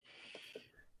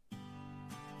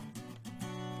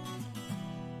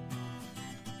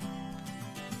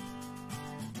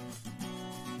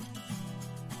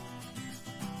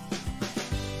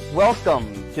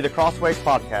Welcome to the Crossways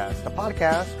Podcast, a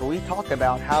podcast where we talk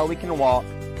about how we can walk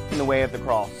in the way of the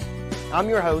cross. I'm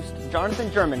your host,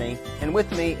 Jonathan Germany, and with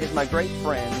me is my great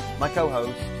friend, my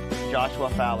co-host, Joshua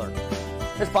Fowler.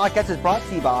 This podcast is brought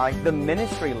to you by the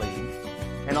Ministry League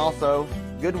and also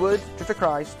Goodwood Church of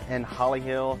Christ and Holly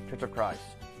Hill Church of Christ.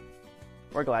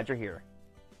 We're glad you're here.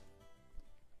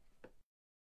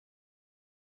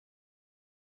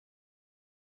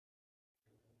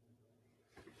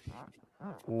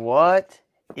 What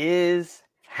is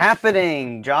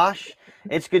happening, Josh?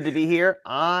 It's good to be here.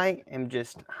 I'm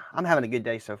having a good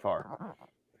day so far.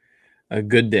 A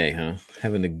good day, huh?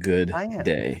 Having a good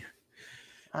day.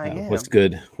 I am. What's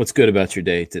good? What's good about your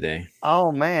day today?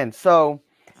 Oh, man. So,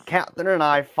 Captain and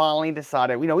I finally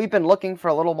decided, we've been looking for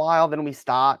a little while, then we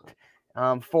stopped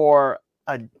for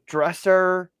a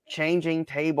dresser changing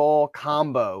table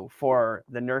combo for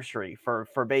the nursery for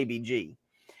baby G.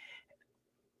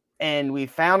 And we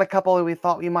found a couple that we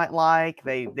thought we might like.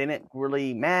 They didn't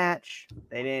really match.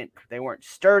 They weren't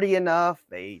sturdy enough.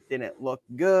 They didn't look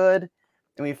good.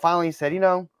 And we finally said,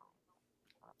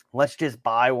 let's just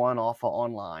buy one off of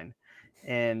online.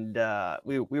 And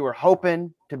we were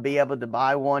hoping to be able to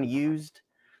buy one used,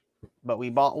 but we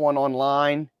bought one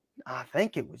online. I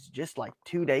think it was just like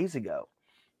 2 days ago.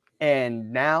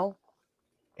 And now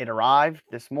it arrived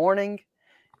this morning.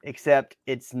 Except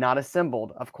it's not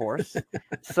assembled, of course.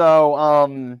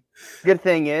 So, good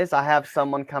thing is I have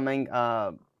someone coming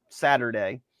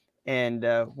Saturday, and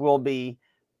we'll be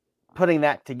putting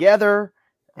that together,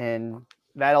 and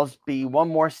that'll be one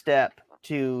more step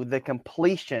to the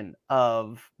completion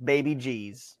of Baby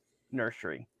G's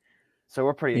nursery. So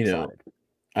we're pretty excited.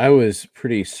 I was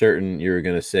pretty certain you were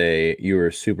going to say you were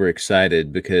super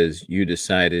excited because you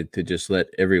decided to just let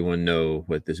everyone know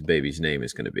what this baby's name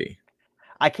is going to be.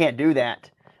 I can't do that.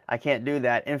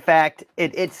 In fact,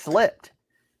 it slipped.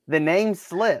 The name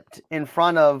slipped in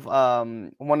front of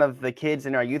one of the kids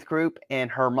in our youth group and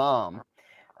her mom.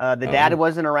 The dad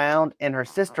wasn't around and her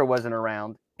sister wasn't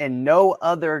around, and no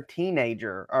other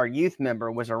teenager or youth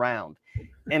member was around.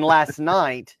 And last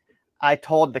night, I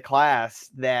told the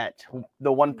class that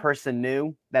the one person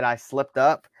knew that I slipped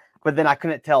up, but then I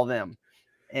couldn't tell them.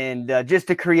 And just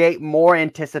to create more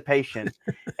anticipation.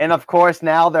 And of course,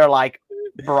 now they're like,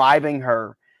 bribing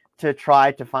her to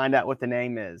try to find out what the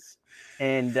name is,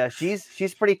 and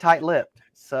she's pretty tight-lipped,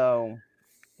 so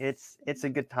it's a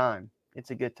good time.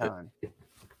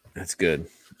 That's good.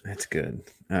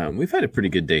 We've had a pretty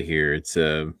good day here. It's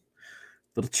a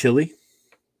little chilly.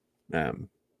 It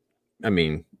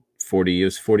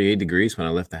was 48 degrees when I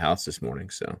left the house this morning,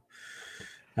 so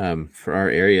for our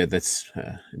area, that's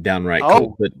downright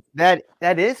cold. But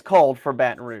that is cold for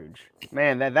Baton Rouge,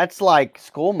 man. That's like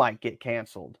school might get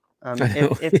canceled.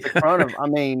 If the corona.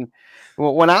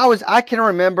 When I can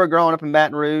remember growing up in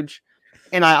Baton Rouge,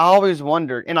 and I always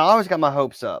wondered, and I always got my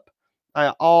hopes up.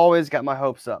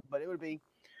 But it would be,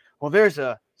 there's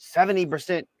a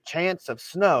 70% chance of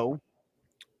snow,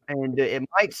 and it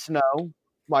might snow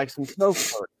like some snow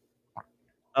flurry.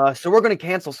 So we're going to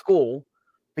cancel school,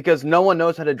 because no one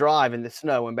knows how to drive in the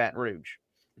snow in Baton Rouge.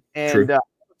 And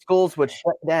schools would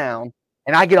shut down,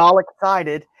 and I get all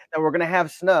excited that we're going to have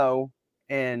snow,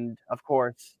 and, of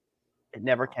course, it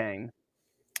never came.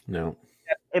 No.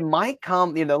 It might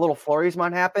come, the little flurries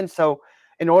might happen, so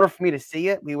in order for me to see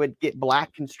it, we would get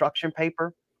black construction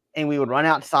paper, and we would run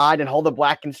outside and hold the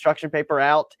black construction paper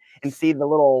out and see the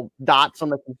little dots on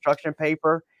the construction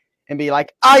paper and be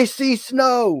like, I see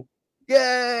snow!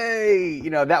 Yay!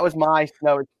 That was my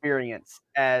snow experience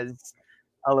as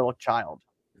a little child.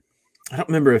 I don't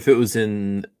remember if it was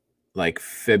in like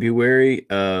February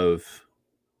of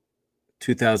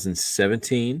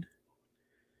 2017.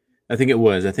 I think it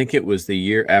was. The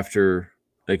year after,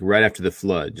 like right after the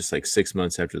flood, just like 6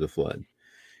 months after the flood.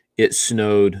 It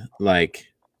snowed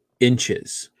like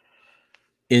inches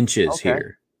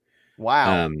here.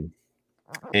 Wow.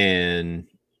 And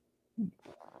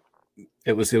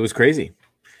it was crazy.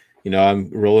 I'm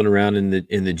rolling around in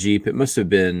the Jeep. It must have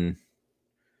been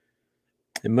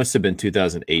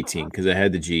 2018 because I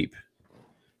had the Jeep.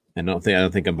 I don't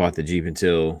think I bought the Jeep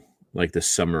until like the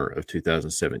summer of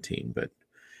 2017. But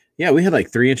yeah, we had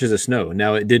like 3 inches of snow.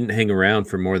 Now it didn't hang around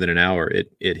for more than an hour.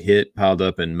 It hit, piled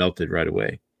up, and melted right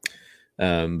away.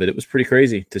 But it was pretty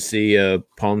crazy to see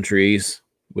palm trees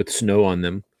with snow on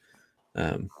them.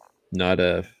 Not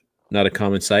a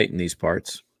common sight in these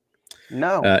parts.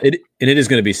 No. It is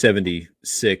going to be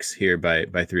 76 here by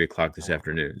 3:00 this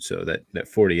afternoon. So that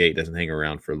 48 doesn't hang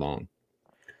around for long.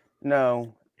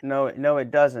 No,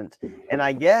 it doesn't. And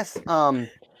I guess,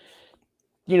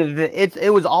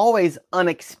 it was always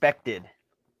unexpected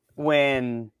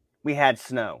when we had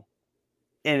snow,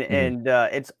 and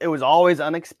Mhm. it was always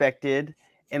unexpected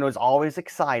and it was always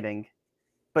exciting.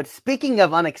 But speaking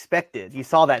of unexpected, you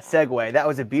saw that segue. That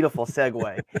was a beautiful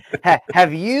segue.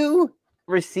 Have you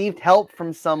received help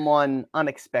from someone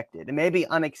unexpected, and maybe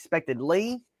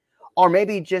unexpectedly, or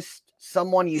maybe just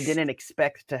someone you didn't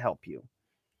expect to help you?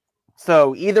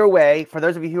 So either way, for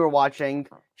those of you who are watching,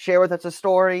 share with us a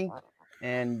story,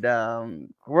 and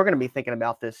we're going to be thinking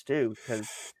about this too because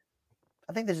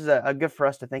I think this is a good for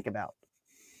us to think about.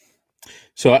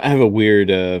 So I have a weird,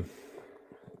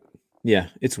 yeah,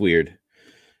 it's weird,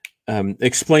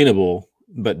 explainable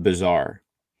but bizarre.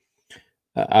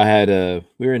 We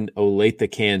were in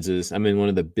Olathe, Kansas. I'm in one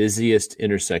of the busiest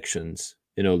intersections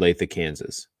in Olathe,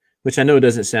 Kansas, which I know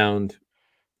doesn't sound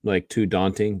like too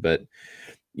daunting, but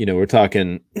we're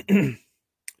talking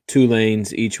 2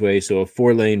 lanes each way, so a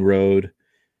 4-lane road.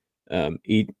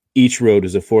 Each road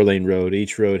is a 4-lane road.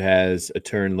 Each road has a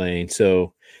turn lane,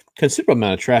 so considerable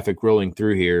amount of traffic rolling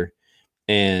through here.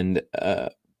 And I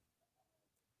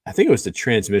think it was the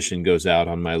transmission goes out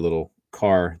on my little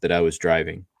car that I was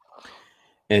driving,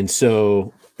 and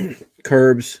so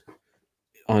curbs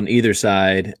on either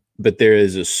side, but there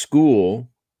is a school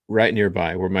right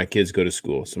nearby where my kids go to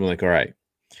school. So I'm like, all right,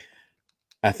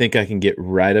 I think I can get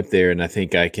right up there, and I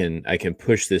think I can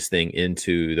push this thing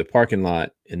into the parking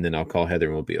lot, and then I'll call Heather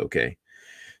and we'll be okay.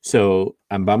 So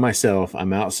I'm by myself,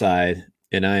 I'm outside,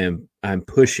 and I'm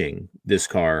pushing this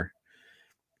car,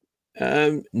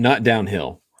 not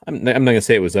downhill. I'm not gonna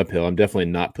say it was uphill. I'm definitely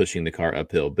not pushing the car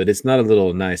uphill, but it's not a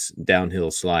little nice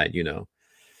downhill slide,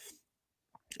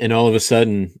 And all of a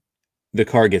sudden, the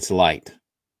car gets light,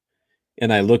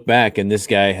 and I look back, and this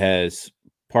guy has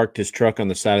parked his truck on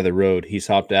the side of the road. He's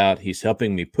hopped out. He's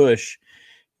helping me push.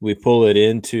 We pull it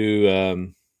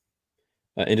into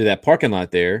that parking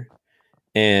lot there,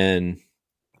 and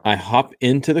I hop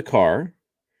into the car,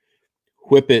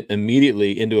 whip it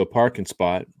immediately into a parking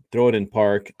spot, throw it in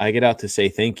park. I get out to say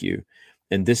thank you,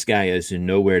 and this guy is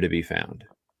nowhere to be found.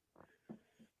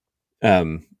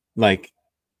 Like,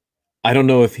 I don't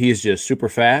know if he is just super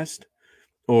fast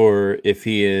or if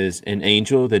he is an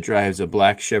angel that drives a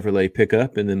black Chevrolet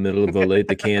pickup in the middle of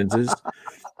Olathe, Kansas,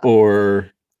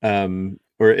 or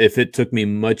if it took me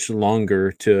much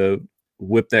longer to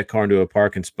whip that car into a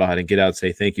parking spot and get out and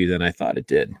say thank you than I thought it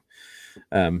did.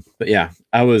 But yeah,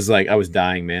 I was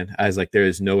dying, man. I was like, there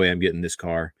is no way I'm getting this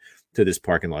car to this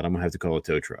parking lot. I'm gonna have to call a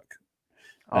tow truck.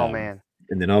 Oh man,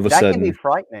 And then all of a that sudden, can be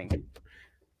frightening.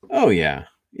 oh yeah,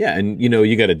 yeah, and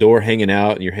you got a door hanging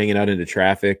out, and you're hanging out into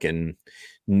traffic, and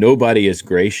nobody is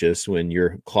gracious when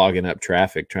you're clogging up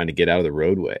traffic trying to get out of the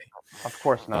roadway. Of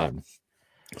course not.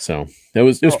 So it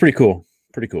was pretty cool.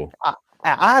 Pretty cool. I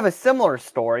have a similar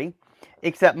story,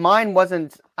 except mine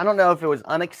wasn't. I don't know if it was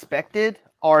unexpected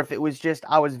or if it was just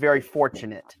I was very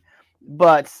fortunate.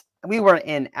 But we were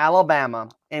in Alabama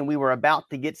and we were about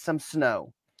to get some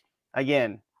snow.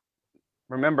 Again,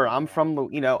 remember I'm from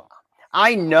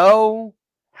I know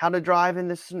how to drive in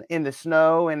the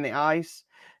snow and the ice.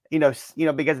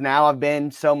 Because now I've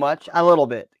been so much, a little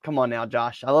bit. Come on now,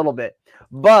 Josh, a little bit.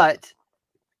 But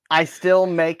I still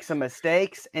make some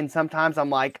mistakes, and sometimes I'm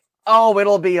like, oh,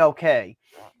 it'll be okay.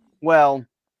 Well,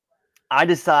 I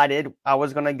decided I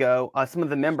was going to go. Some of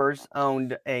the members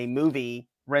owned a movie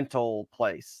rental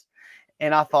place,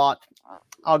 and I thought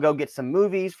I'll go get some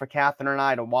movies for Catherine and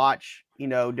I to watch,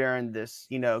 during this,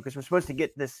 because we're supposed to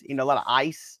get this, a lot of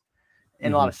ice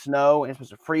and a lot of snow, and it's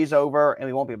supposed to freeze over, and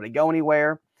we won't be able to go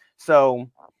anywhere. So,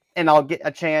 and I'll get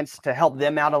a chance to help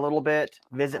them out a little bit,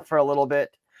 visit for a little bit.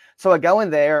 So I go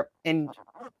in there, and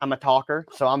I'm a talker,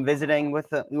 so I'm visiting with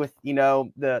the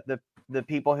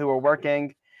people who are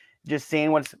working, just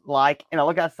seeing what it's like. And I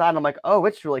look outside, and I'm like, oh,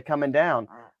 it's really coming down.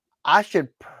 I should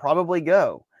probably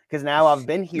go because now I've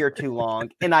been here too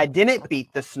long, and I didn't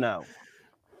beat the snow.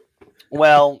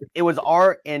 Well, it was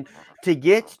to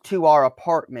get to our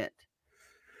apartment,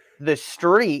 the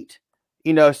street,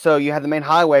 so you have the main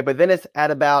highway, but then it's at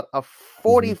about a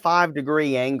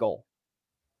 45-degree angle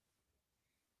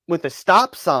with a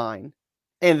stop sign,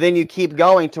 and then you keep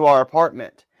going to our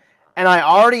apartment. And I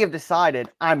already have decided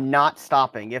I'm not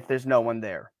stopping if there's no one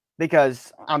there,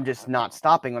 because I'm just not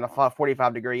stopping on a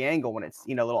 45-degree angle when it's,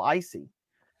 a little icy.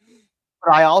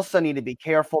 But I also need to be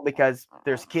careful because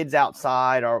there's kids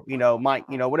outside or,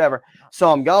 whatever.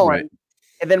 So I'm going, right.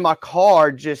 And then my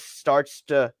car just starts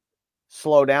to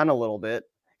slow down a little bit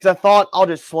because I thought I'll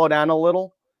just slow down a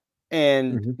little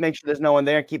and make sure there's no one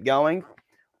there and keep going.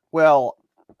 Well,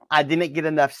 I didn't get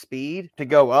enough speed to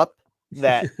go up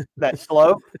that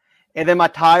slope, and then my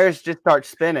tires just start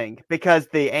spinning because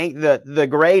the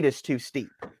grade is too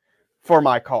steep for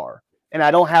my car. and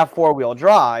I don't have 4-wheel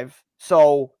drive.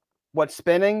 So what's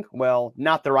spinning? Well,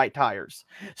 not the right tires.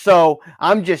 So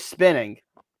I'm just spinning,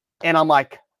 and I'm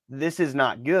like, this is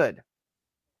not good.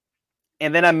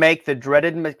 And then I make the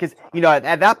dreaded, because,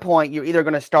 at that point, you're either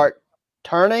going to start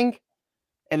turning,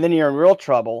 and then you're in real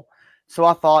trouble. So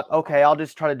I thought, okay, I'll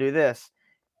just try to do this.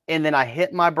 And then I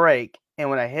hit my brake. And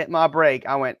when I hit my brake,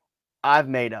 I went, I've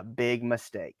made a big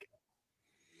mistake.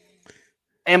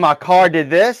 And my car did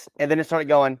this, and then it started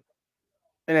going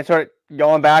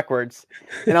backwards.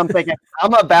 And I'm thinking,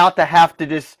 I'm about to have to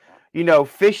just,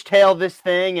 fishtail this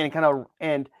thing and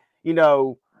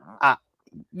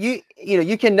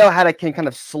you can know how to kind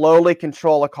of slowly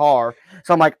control a car.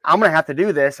 So I'm like, I'm going to have to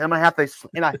do this. I'm going to have to,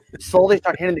 and I slowly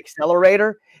start hitting the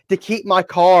accelerator to keep my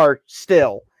car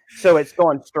still. So it's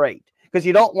going straight, because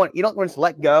you don't want to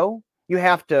let go. You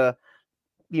have to,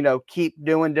 keep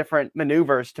doing different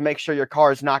maneuvers to make sure your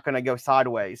car is not going to go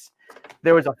sideways.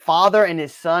 There was a father and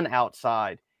his son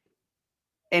outside,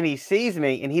 and he sees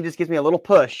me, and he just gives me a little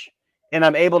push, and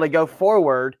I'm able to go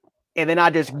forward, and then I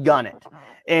just gun it.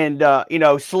 And,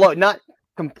 slow, not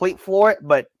complete floor it,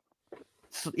 but,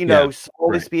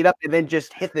 slowly speed up, and then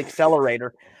just hit the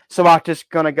accelerator. So I'm just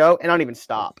going to go, and I don't even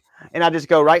stop. And I just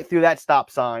go right through that stop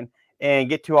sign and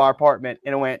get to our apartment,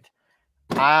 and it went,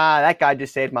 that guy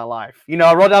just saved my life.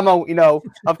 I rolled down my,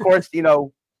 of course,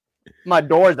 my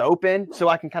door's open so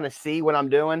I can kind of see what I'm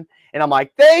doing. And I'm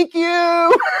like, thank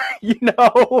you,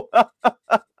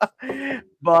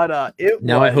 But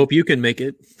I hope you can make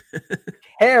it.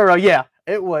 Yeah,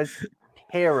 it was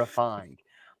terrifying.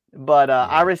 But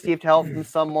I received help from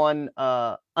someone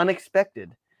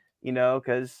unexpected,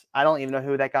 because I don't even know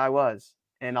who that guy was,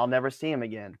 and I'll never see him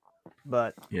again.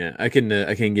 But yeah, I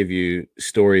can give you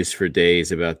stories for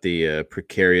days about the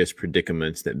precarious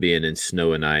predicaments that being in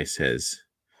snow and ice has.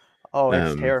 Oh,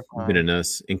 it's terrifying. Been in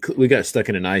us. We got stuck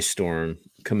in an ice storm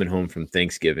coming home from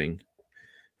Thanksgiving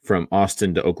from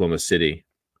Austin to Oklahoma City,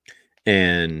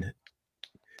 and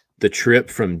the trip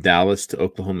from Dallas to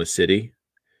Oklahoma City,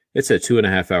 it's a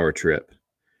 2.5-hour trip.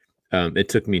 It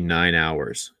took me 9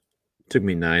 hours. It took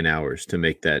me 9 hours to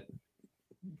make that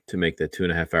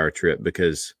 2.5-hour trip,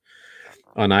 because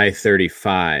on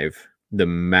I-35, the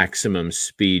maximum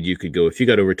speed you could go, if you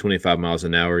got over 25 miles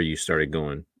an hour, you started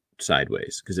going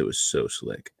sideways because it was so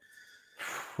slick.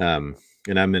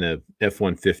 And I'm in a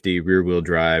F-150 rear wheel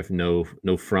drive, no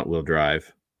front wheel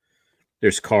drive.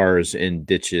 There's cars in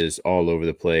ditches all over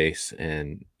the place,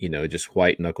 and just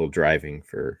white knuckle driving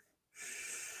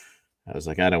I was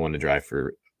like, I don't want to drive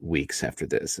for weeks after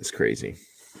this. It's crazy.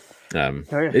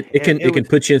 It can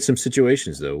put you in some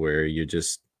situations though where you're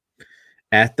just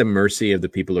at the mercy of the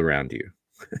people around you.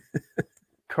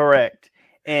 Correct.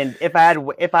 And if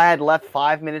I had left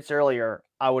 5 minutes earlier,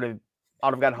 I would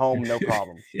have got home no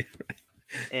problem. Yeah.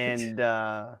 And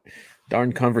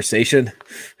darn conversation.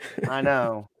 I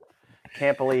know.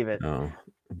 Can't believe it. Oh,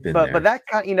 but that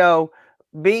kind,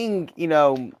 being,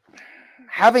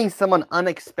 having someone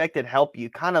unexpected help you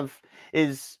kind of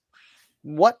is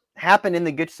what happened in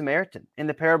the Good Samaritan, in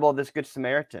the parable of this Good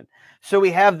Samaritan. So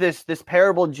we have this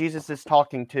parable Jesus is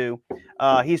talking to.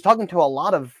 He's talking to a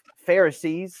lot of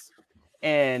Pharisees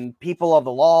and people of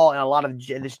the law and a lot of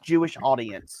this Jewish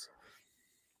audience.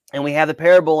 And we have the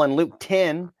parable in Luke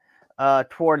 10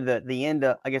 toward the end,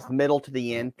 I guess the middle to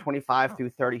the end, 25 through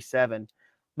 37.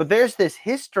 But there's this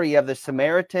history of the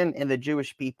Samaritan and the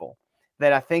Jewish people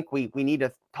that I think we need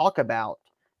to talk about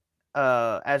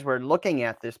as we're looking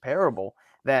at this parable,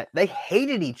 that they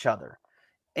hated each other.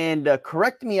 And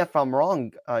correct me if I'm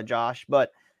wrong, Josh,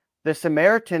 but the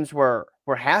Samaritans were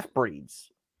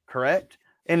half-breeds, correct?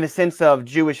 In the sense of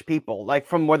Jewish people, like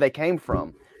from where they came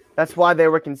from. That's why they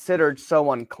were considered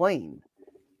so unclean.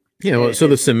 Yeah, well, so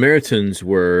the Samaritans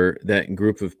were that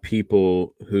group of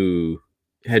people who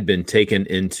had been taken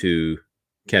into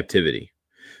captivity,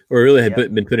 or really had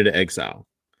been put into exile.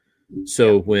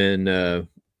 So when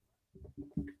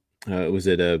was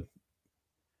it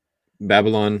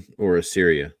Babylon or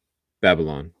Assyria?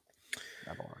 Babylon.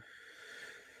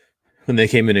 When they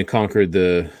came in and conquered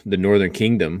the northern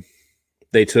kingdom,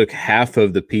 they took half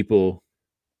of the people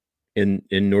in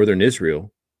northern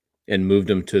Israel and moved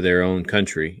them to their own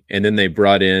country, and then they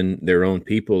brought in their own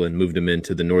people and moved them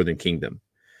into the northern kingdom.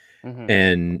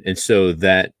 Mm-hmm. And so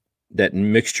that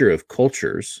mixture of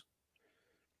cultures,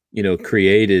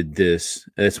 created this.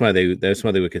 That's why they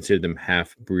would consider them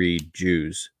half-breed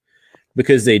Jews,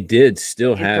 because they did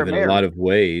still have in a lot of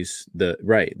ways the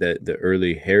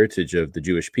early heritage of the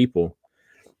Jewish people,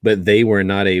 but they were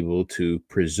not able to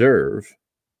preserve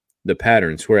the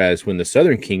patterns. Whereas when the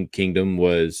southern kingdom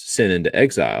was sent into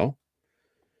exile,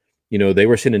 they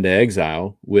were sent into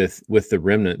exile with the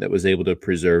remnant that was able to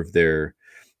preserve their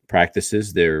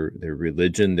practices, their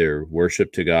religion, their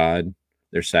worship to God,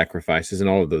 their sacrifices, and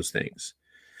all of those things.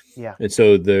 Yeah. And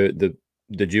so the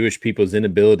Jewish people's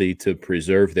inability to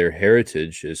preserve their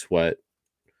heritage is what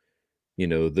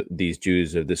these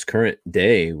Jews of this current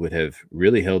day would have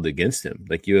really held against them.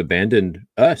 Like, you abandoned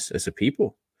us as a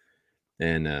people,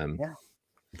 and yeah.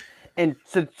 And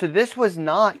so this is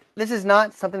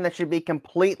not something that should be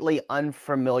completely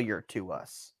unfamiliar to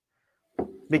us,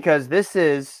 because this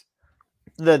is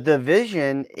the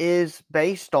division is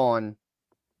based on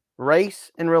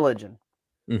race and religion.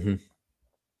 Mm-hmm.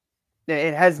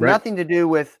 It has Right. nothing to do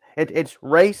with it. It's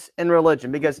race and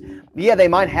religion, because they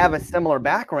might have a similar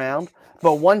background,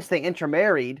 but once they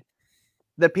intermarried,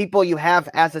 the people you have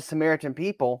as a Samaritan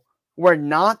people were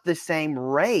not the same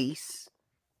race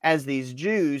as these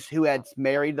Jews who had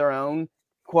married their own,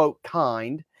 quote,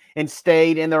 kind and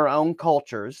stayed in their own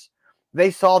cultures.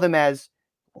 They saw them as,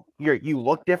 you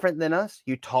look different than us,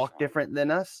 you talk different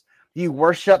than us, you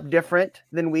worship different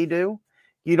than we do,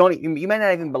 you may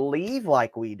not even believe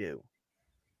like we do.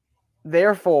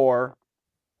 Therefore,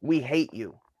 we hate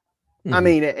you. Mm-hmm. I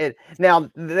mean, now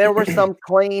there were some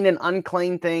clean and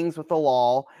unclean things with the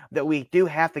law that we do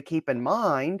have to keep in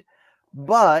mind,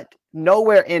 but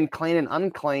nowhere in clean and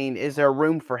unclean is there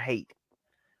room for hate.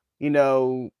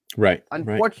 Right.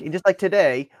 Unfortunately, just like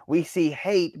today, we see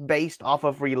hate based off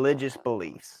of religious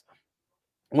beliefs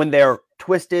when they're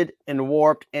twisted and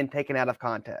warped and taken out of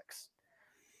context.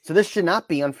 So this should not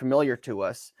be unfamiliar to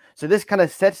us. So this kind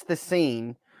of sets the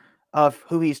scene of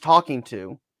who he's talking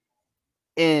to,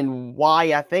 and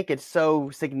why I think it's so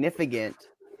significant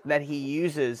that he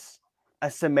uses a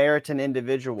Samaritan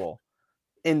individual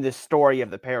in the story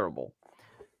of the parable.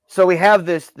 So we have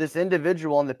this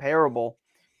individual in the parable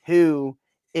who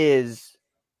is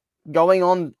going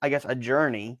on, I guess, a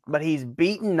journey, but he's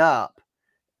beaten up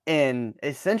and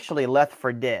essentially left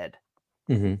for dead.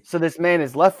 Mm-hmm. So this man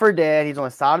is left for dead. He's on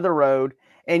the side of the road,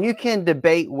 and you can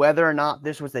debate whether or not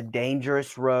this was a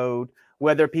dangerous road,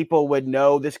 whether people would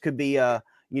know this could be a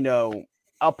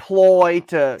ploy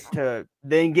to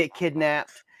then get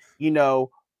kidnapped,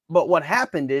 But what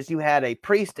happened is you had a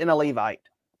priest and a Levite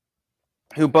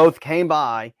who both came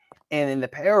by, and in the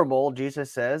parable,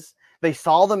 Jesus says they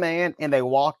saw the man and they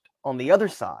walked on the other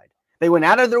side. They went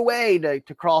out of their way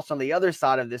to cross on the other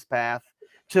side of this path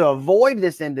to avoid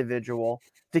this individual,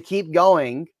 to keep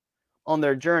going on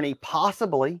their journey,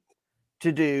 possibly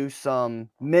to do some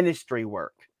ministry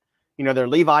work. They're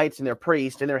Levites and they're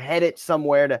priests, and they're headed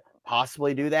somewhere to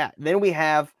possibly do that. Then we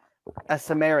have a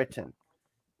Samaritan,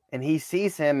 and he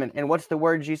sees him, and what's the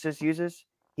word Jesus uses?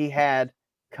 He had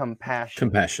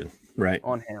compassion Right.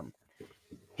 on him.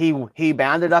 He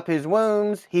bounded up his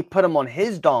wounds. He put him on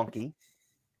his donkey,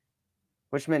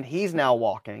 which meant he's now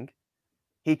walking.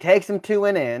 He takes him to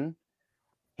an inn.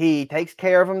 He takes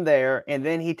care of him there, and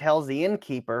then he tells the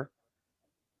innkeeper,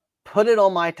 put it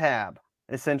on my tab,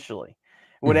 essentially.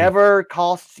 Whatever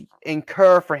costs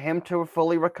incur for him to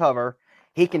fully recover,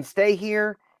 he can stay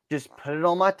here. Just put it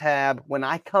on my tab. When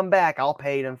I come back, I'll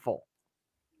pay it in full.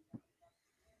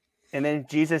 And then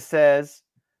Jesus says,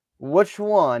 which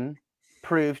one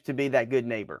proves to be that good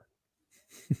neighbor?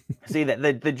 See, that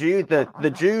the Jews,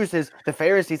 the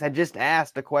Pharisees had just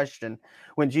asked a question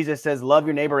when Jesus says, love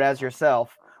your neighbor as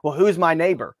yourself. Well, who's my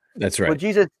neighbor? That's right.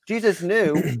 Well, Jesus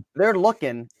knew they're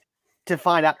looking to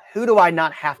find out, who do I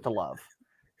not have to love?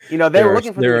 Were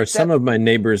looking for. There are some of my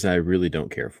neighbors I really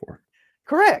don't care for.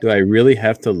 Correct. Do I really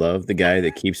have to love the guy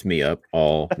that keeps me up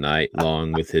all night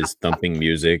long with his thumping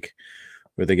music,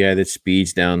 or the guy that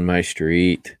speeds down my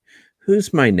street?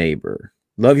 Who's my neighbor?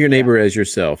 Love your neighbor as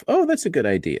yourself. Oh, that's a good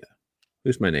idea.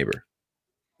 Who's my neighbor?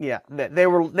 Yeah, they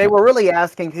were really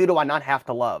asking, who do I not have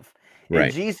to love? And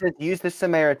Right. Jesus used the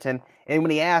Samaritan, and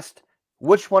when he asked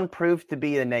which one proved to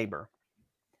be the neighbor,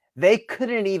 they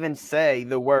couldn't even say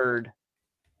the word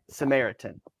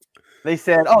Samaritan. They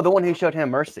said, oh, the one who showed him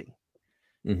mercy.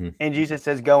 Mm-hmm. And Jesus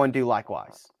says, go and do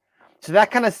likewise. So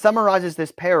that kind of summarizes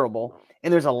this parable,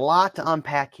 and there's a lot to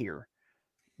unpack here.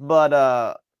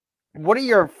 But what are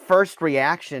your first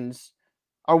reactions,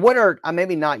 or what are,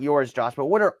 maybe not yours, Josh, but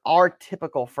what are our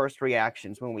typical first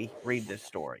reactions when we read this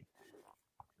story?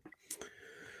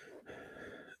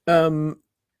 I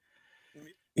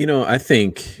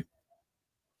think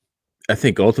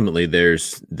ultimately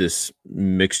there's this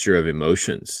mixture of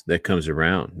emotions that comes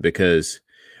around, because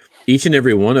each and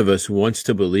every one of us wants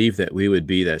to believe that we would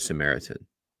be that Samaritan,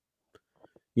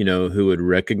 who would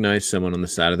recognize someone on the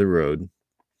side of the road,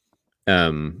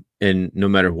 and no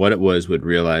matter what it was, would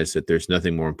realize that there's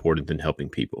nothing more important than helping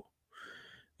people.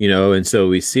 And so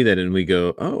we see that and we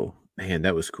go, oh man,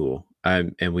 that was cool.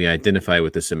 And we identify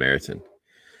with the Samaritan.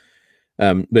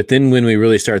 But then when we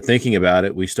really start thinking about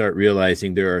it, we start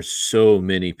realizing there are so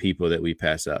many people that we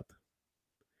pass up.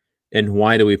 And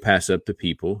why do we pass up the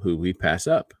people who we pass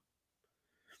up?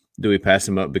 Do we pass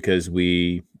them up because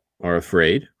we are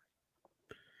afraid?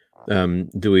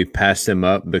 Do we pass them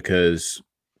up because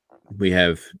we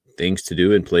have things to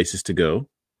do and places to go?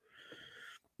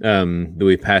 Do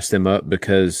we pass them up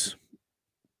because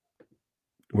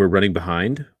we're running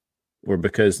behind, or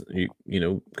because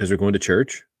because we're going to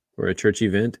church or a church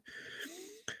event?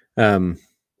 I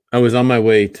was on my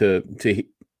way to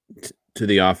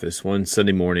the office one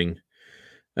Sunday morning,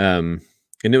 and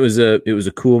it was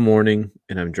a cool morning,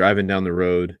 and I'm driving down the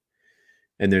road,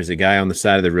 and there's a guy on the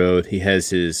side of the road. He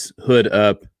has his hood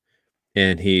up,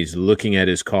 and he's looking at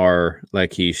his car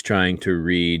like he's trying to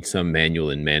read some manual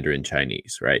in Mandarin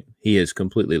Chinese, right? He is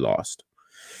completely lost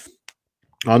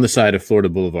on the side of Florida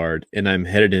Boulevard, and I'm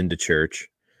headed into church,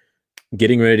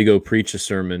 getting ready to go preach a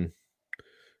sermon.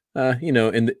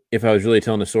 And if I was really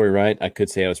telling the story right, I could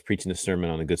say I was preaching a sermon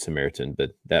on the Good Samaritan,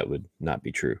 but that would not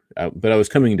be true. But I was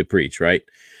coming to preach, right?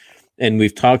 And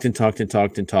we've talked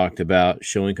about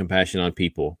showing compassion on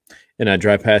people. And I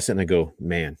drive past it and I go,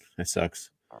 man, that sucks.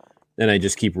 And I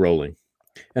just keep rolling.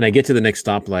 And I get to the next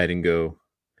stoplight and go,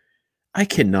 I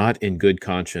cannot in good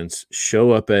conscience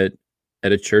show up at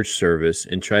a church service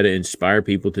and try to inspire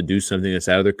people to do something that's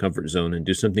out of their comfort zone and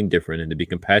do something different and to be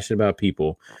compassionate about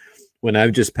people when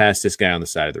I've just passed this guy on the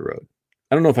side of the road.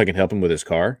 I don't know if I can help him with his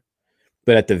car,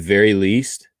 but at the very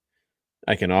least,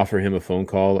 I can offer him a phone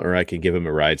call, or I can give him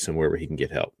a ride somewhere where he can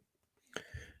get help.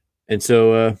 And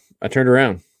so I turned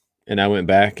around and I went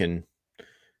back, and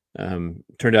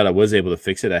turned out I was able to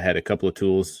fix it. I had a couple of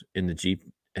tools in the Jeep,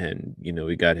 and he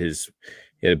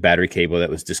had a battery cable that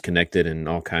was disconnected and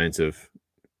all kinds of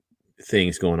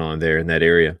things going on there in that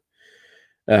area.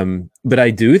 But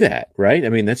I do that, right? I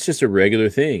mean, that's just a regular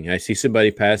thing. I see somebody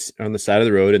pass on the side of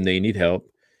the road and they need help,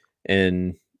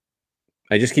 and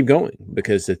I just keep going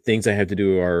because the things I have to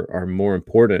do are more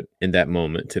important in that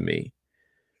moment to me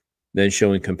than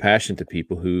showing compassion to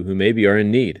people who maybe are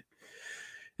in need.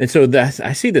 And so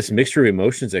I see this mixture of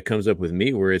emotions that comes up with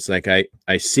me, where it's like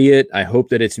I see it, I hope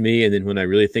that it's me, and then when I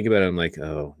really think about it, I'm like,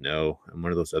 oh no, I'm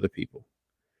one of those other people,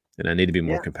 and I need to be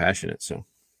more compassionate. So,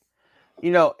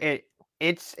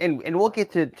 it's and we'll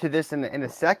get to this in a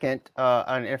second, in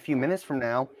a few minutes from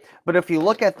now. But if you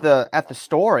look at the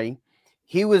story,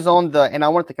 he was on the, and I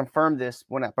wanted to confirm this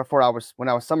when I was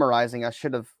summarizing. I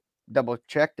should have double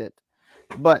checked it,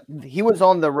 but he was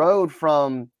on the road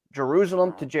from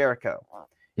Jerusalem to Jericho.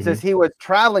 It says he was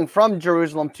traveling from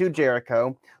Jerusalem to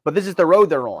Jericho, but this is the road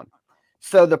they're on.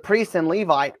 So the priest and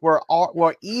Levite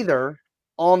were either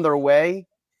on their way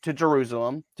to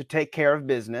Jerusalem to take care of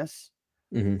business,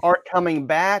 or coming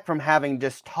back from having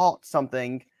just taught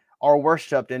something or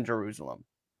worshipped in Jerusalem,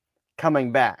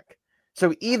 coming back.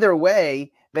 So either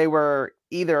way, they were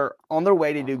either on their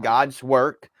way to do God's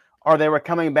work, or they were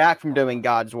coming back from doing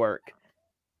God's work,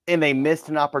 and they missed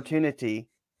an opportunity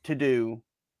to do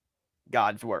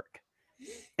God's work.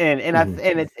 And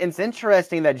it's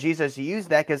interesting that Jesus used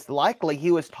that, because likely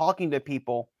he was talking to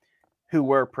people who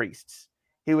were priests.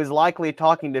 He was likely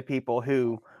talking to people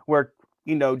who were,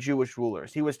 Jewish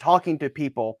rulers. He was talking to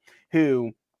people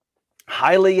who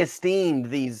highly esteemed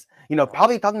these,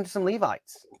 probably talking to some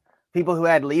Levites, people who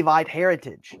had Levite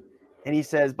heritage. And he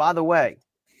says, by the way,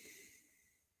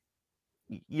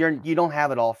 you don't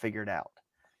have it all figured out.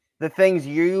 The things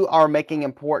you are making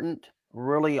important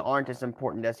really aren't as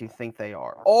important as you think they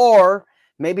are. Or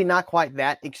maybe not quite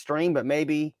that extreme, but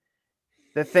maybe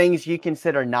the things you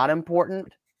consider not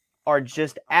important are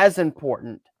just as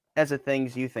important as the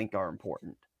things you think are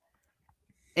important.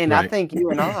 And right. I think you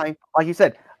and I, like you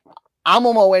said, I'm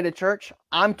on my way to church.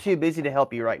 I'm too busy to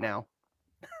help you right now.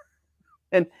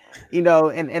 And,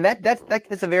 and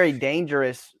that's a very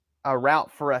dangerous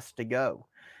route for us to go.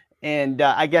 And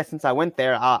I guess since I went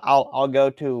there, I'll go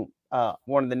to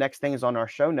one of the next things on our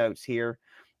show notes here,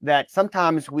 that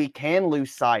sometimes we can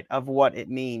lose sight of what it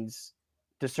means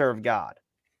to serve God.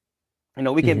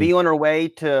 We can be on our way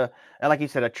to, like you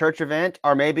said, a church event,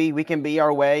 or maybe we can be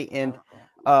our way and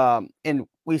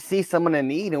we see someone in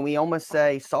need and we almost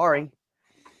say, sorry,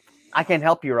 I can't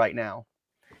help you right now.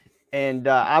 And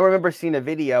I remember seeing a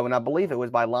video, and I believe it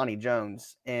was by Lonnie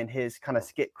Jones and his kind of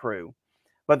skit crew,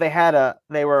 but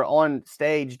they were on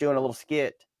stage doing a little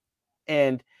skit,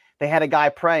 and they had a guy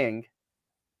praying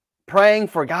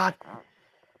for God,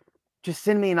 just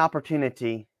send me an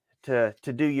opportunity to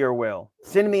do your will.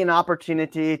 Send me an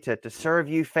opportunity to serve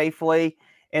you faithfully.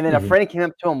 And then a friend came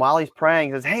up to him while he's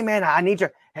praying and says, hey, man, I need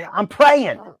your, hey, I'm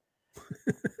praying.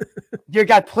 Dear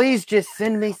God, please just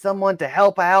send me someone to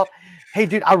help out. Hey,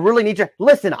 dude, I really need you.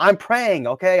 Listen, I'm praying,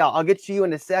 okay? I'll get to you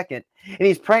in a second. And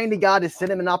he's praying to God to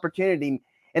send him an opportunity.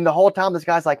 And the whole time, this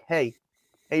guy's like, hey,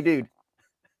 dude,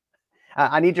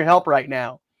 I need your help right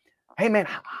now. Hey, man,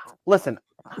 listen,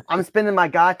 I'm spending my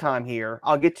God time here.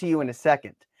 I'll get to you in a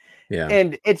second. Yeah.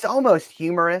 And it's almost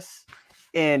humorous.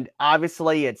 And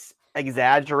obviously, it's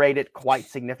exaggerated quite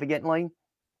significantly.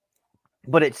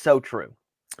 But it's so true.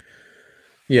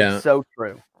 Yeah. It's so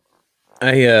true.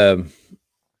 I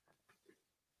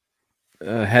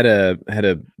had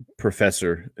a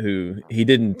professor who he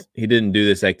didn't do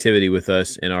this activity with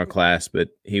us in our class, but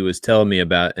he was telling me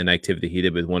about an activity he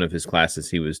did with one of his classes.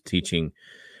 He was teaching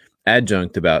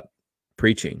adjunct about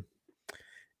preaching,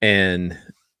 and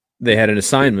they had an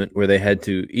assignment where they had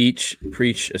to each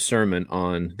preach a sermon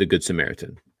on the Good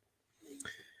Samaritan.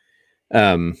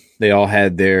 They all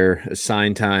had their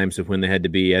assigned times of when they had to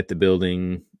be at the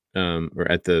building, or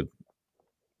at the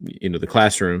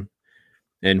classroom,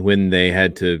 and when they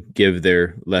had to give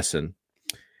their lesson.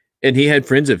 And he had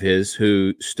friends of his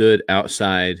who stood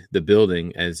outside the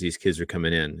building as these kids were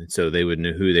coming in, so they would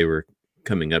know who they were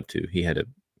coming up to. He had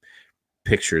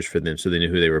pictures for them, so they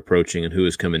knew who they were approaching and who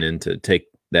was coming in to take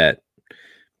that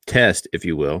test, if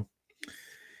you will.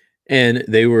 And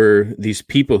they were, these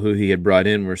people who he had brought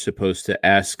in were supposed to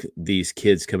ask these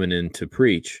kids coming in to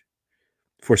preach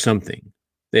for something.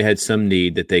 They had some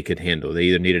need that they could handle. They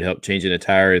either needed help changing a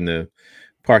tire in the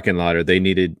parking lot, or they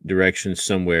needed directions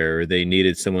somewhere, or they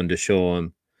needed someone to show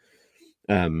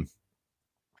them.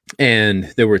 And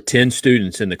there were 10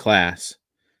 students in the class.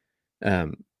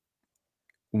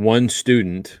 One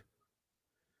student,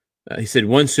 he said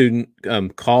one student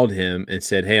called him and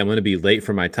said, hey, I'm going to be late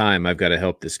for my time. I've got to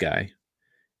help this guy.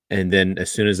 And then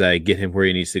as soon as I get him where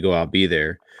he needs to go, I'll be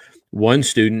there. One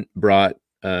student brought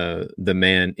the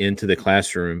man into the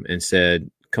classroom and said,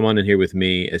 come on in here with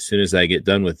me. As soon as I get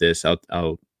done with this,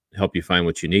 I'll help you find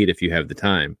what you need if you have the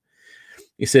time.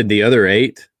 He said the other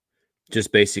 8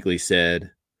 just basically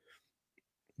said,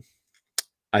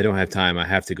 I don't have time. I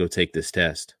have to go take this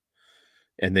test.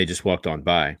 And they just walked on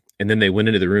by. And then they went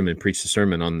into the room and preached a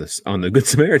sermon on the Good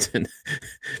Samaritan,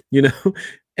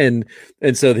 and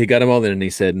so he got them all in and he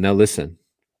said, now listen,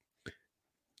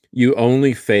 you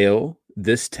only fail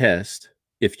this test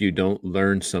if you don't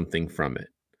learn something from it,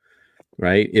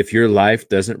 right? If your life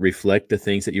doesn't reflect the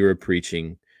things that you are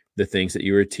preaching, the things that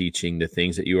you are teaching, the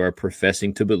things that you are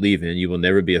professing to believe in, you will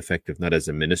never be effective, not as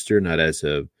a minister, not as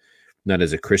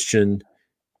a Christian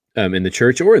in the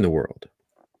church or in the world.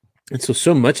 And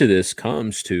so much of this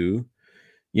comes to,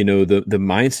 the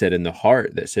mindset in the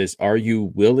heart that says, are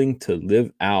you willing to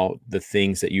live out the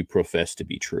things that you profess to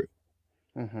be true?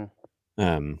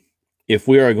 Mm-hmm. If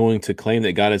we are going to claim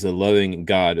that God is a loving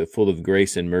God, full of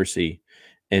grace and mercy,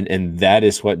 and that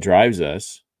is what drives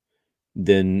us,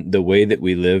 then the way that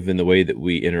we live and the way that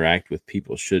we interact with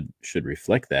people should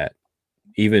reflect that,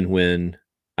 even when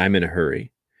I'm in a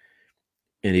hurry,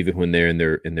 and even when they're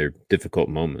in their difficult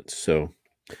moments. So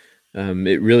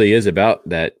it really is about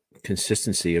that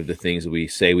consistency of the things that we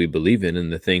say we believe in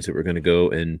and the things that we're going to go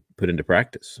and put into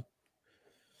practice.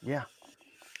 Yeah.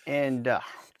 And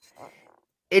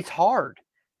it's hard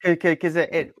because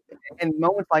in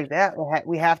moments like that,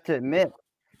 we have to admit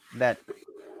that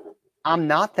I'm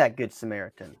not that good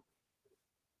Samaritan.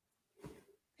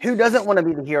 Who doesn't want to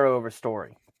be the hero of a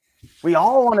story? We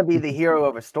all want to be the hero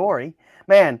of a story.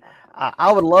 Man,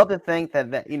 I would love to think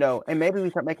that, and maybe we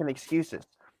start making excuses.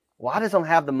 Well, I just don't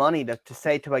have the money to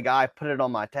say to a guy, put it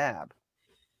on my tab.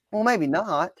 Well, maybe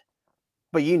not,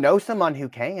 but someone who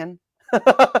can.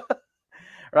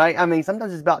 Right? I mean,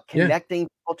 sometimes it's about connecting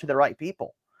people to the right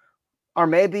people. Or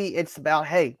maybe it's about,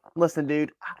 hey, listen,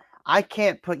 dude, I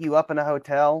can't put you up in a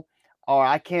hotel, or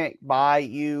I can't buy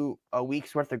you a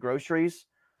week's worth of groceries,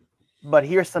 but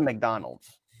here's some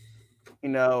McDonald's.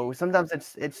 Sometimes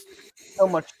it's so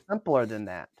much simpler than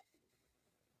that.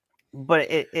 But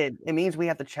it means we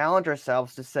have to challenge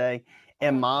ourselves to say,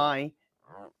 am I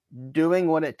doing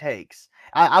what it takes?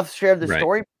 I've shared this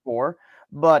story before,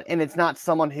 and it's not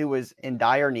someone who was in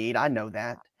dire need. I know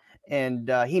that.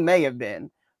 And he may have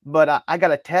been. But I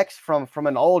got a text from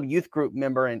an old youth group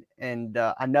member in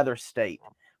another state.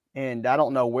 And I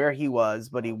don't know where he was,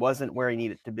 but he wasn't where he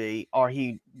needed to be, or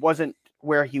he wasn't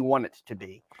where he wanted to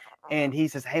be. And he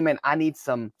says, hey, man, I need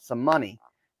some money.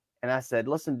 And I said,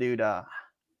 listen, dude,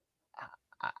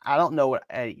 I don't know what,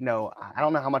 I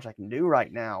don't know how much I can do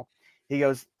right now. He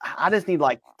goes, I just need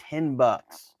like $10.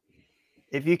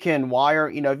 If you can wire,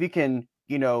 if you can,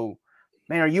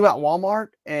 man, are you at Walmart?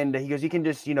 And he goes, you can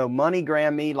just,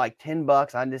 MoneyGram me like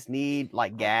 $10. I just need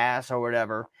like gas or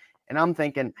whatever. And I'm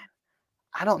thinking,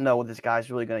 I don't know what this guy's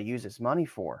really going to use this money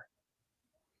for.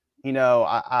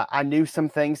 I knew some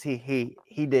things he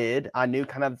did. I knew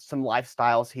kind of some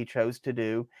lifestyles he chose to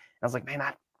do. I was like, man,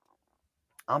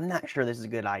 I'm not sure this is a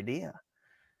good idea.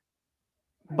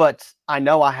 But I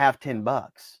know I have $10.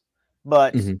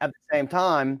 But Mm-hmm. at the same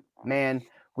time, man,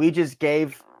 we just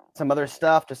gave some other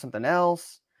stuff to something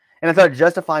else. And I started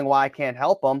justifying why I can't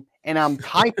help them. And I'm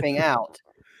typing out,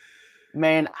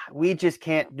 man, we just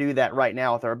can't do that right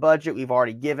now with our budget. We've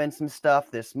already given some stuff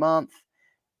this month.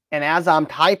 And as I'm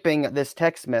typing this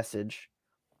text message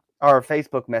or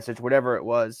Facebook message, whatever it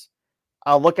was,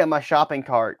 I'll look at my shopping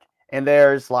cart and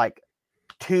there's like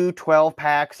 2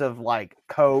 12-packs of like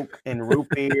Coke and root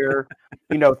beer,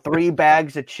 3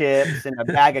 bags of chips and a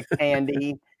bag of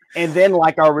candy, and then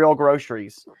like our real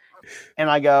groceries. And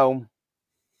I go,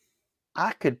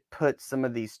 I could put some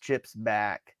of these chips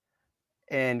back.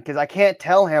 And because I can't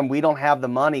tell him we don't have the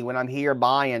money when I'm here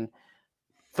buying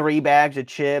 3 bags of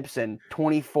chips and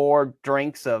 24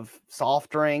 drinks of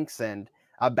soft drinks and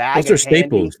a bag Those are of candy.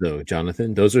 staples, though,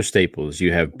 Jonathan. Those are staples.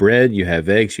 You have bread, you have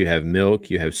eggs, you have milk,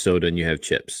 you have soda, and you have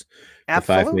chips.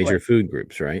 Absolutely. The 5 major food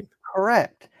groups, right?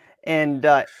 Correct. And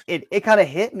it kind of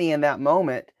hit me in that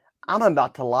moment. I'm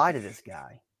about to lie to this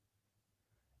guy.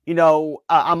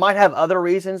 I might have other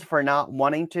reasons for not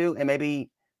wanting to, and maybe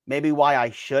why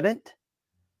I shouldn't.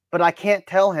 But I can't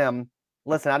tell him,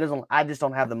 listen, I just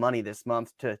don't have the money this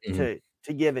month to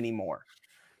give anymore.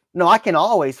 No, I can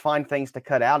always find things to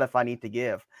cut out if I need to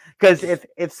give. Because if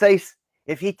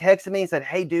he texted me and said,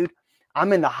 hey, dude,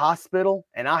 I'm in the hospital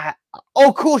and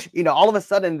oh, cool. All of a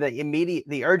sudden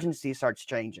the urgency starts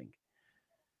changing.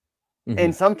 Mm-hmm.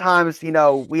 And sometimes,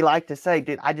 we like to say,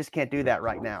 dude, I just can't do that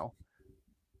right now.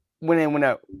 When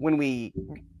we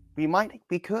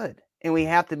could. And we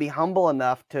have to be humble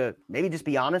enough to maybe just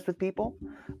be honest with people,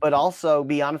 but also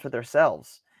be honest with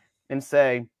ourselves and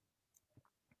say,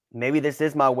 maybe this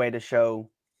is my way to share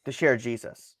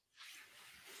Jesus.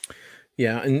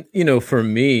 Yeah. And, for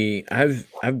me, I've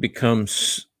had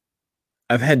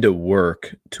to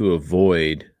work to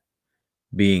avoid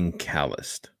being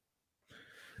calloused.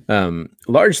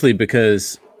 Largely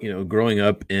because, growing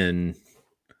up in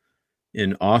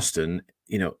Austin,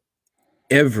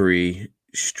 every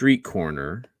street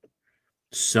corner,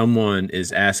 someone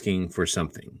is asking for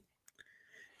something.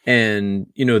 And,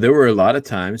 there were a lot of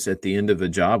times at the end of a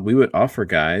job, we would offer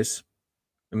guys,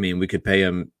 we could pay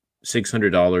them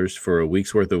 $600 for a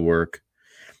week's worth of work,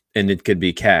 and it could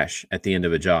be cash at the end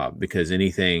of a job because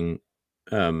anything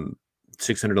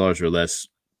 $600 or less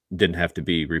didn't have to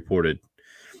be reported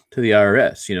to the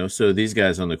IRS, So these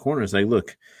guys on the corner is like,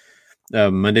 look,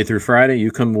 Monday through Friday,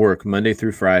 you come work Monday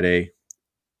through Friday.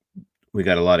 We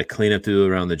got a lot of cleanup to do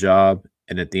around the job.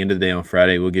 And at the end of the day on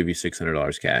Friday, we'll give you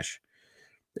 $600 cash.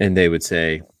 And they would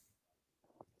say,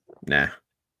 nah,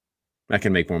 I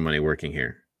can make more money working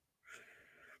here.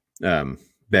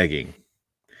 Begging,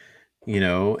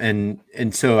 and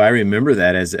so I remember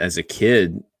that as a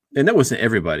kid, and that wasn't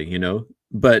everybody,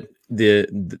 but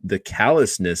the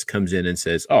callousness comes in and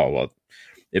says, oh, well,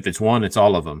 if it's one, it's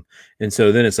all of them. And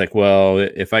so then it's like, well,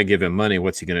 if I give him money,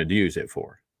 what's he going to use it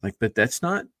for? Like, but that's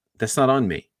not on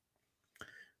me.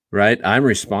 Right. I'm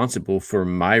responsible for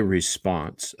my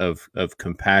response of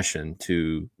compassion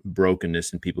to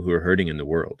brokenness and people who are hurting in the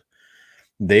world.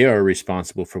 They are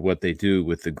responsible for what they do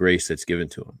with the grace that's given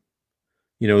to them.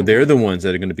 They're the ones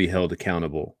that are going to be held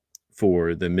accountable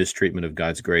for the mistreatment of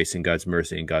God's grace and God's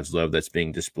mercy and God's love that's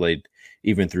being displayed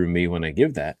even through me when I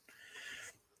give that.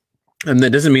 And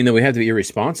that doesn't mean that we have to be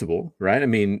irresponsible, right?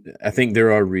 I think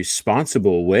there are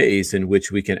responsible ways in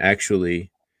which we can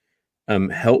actually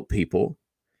help people.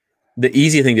 The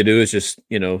easy thing to do is just,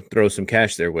 throw some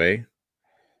cash their way.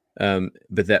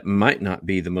 But that might not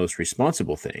be the most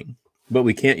responsible thing. But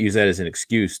we can't use that as an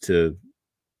excuse to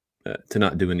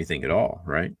not do anything at all,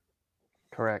 right?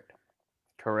 Correct.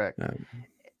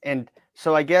 And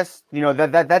so I guess,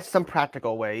 that's some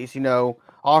practical ways,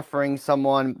 offering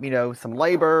someone, some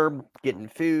labor, getting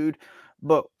food.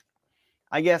 But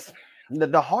I guess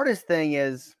the hardest thing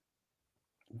is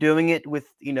doing it with,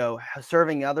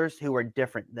 serving others who are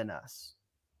different than us.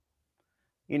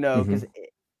 Because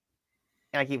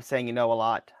I keep saying, a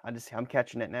lot. I'm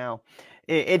catching it now.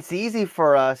 It's easy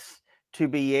for us to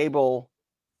be able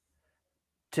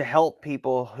to help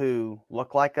people who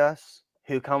look like us,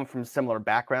 who come from similar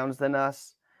backgrounds than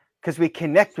us, because we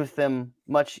connect with them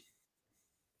much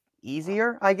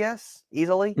easier, I guess,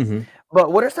 easily. Mm-hmm.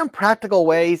 But what are some practical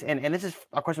ways, and this is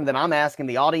a question that I'm asking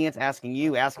the audience, asking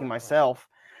you, asking myself,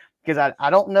 because I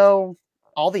don't know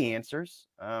all the answers,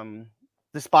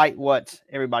 despite what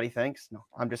everybody thinks. No,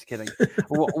 I'm just kidding.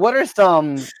 What are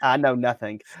some, I know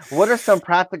nothing. What are some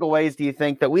practical ways do you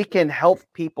think that we can help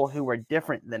people who are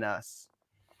different than us?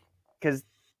 Because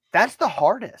that's the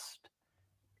hardest,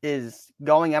 is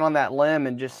going out on that limb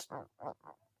and just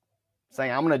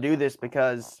saying, I'm going to do this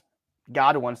because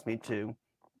God wants me to,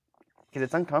 because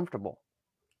it's uncomfortable.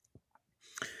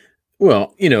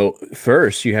 Well, you know,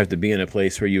 first you have to be in a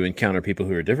place where you encounter people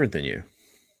who are different than you.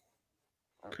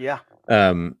 Yeah.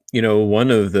 You know, one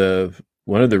of the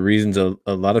reasons a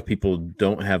lot of people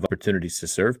don't have opportunities to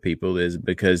serve people is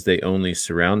because they only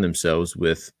surround themselves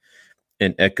with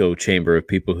an echo chamber of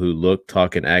people who look,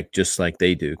 talk, and act just like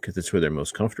they do, because it's where they're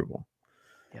most comfortable.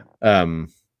 Yeah.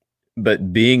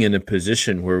 But being in a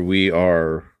position where we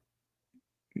are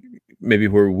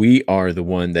the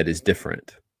one that is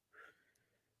different,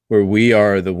 where we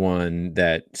are the one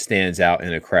that stands out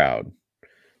in a crowd,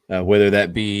 whether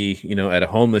that be, you know, at a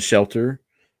homeless shelter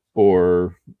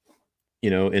or, you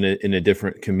know, in a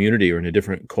different community or in a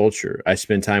different culture. I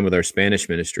spend time with our Spanish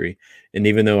ministry, and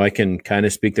even though I can kind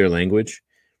of speak their language,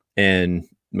 and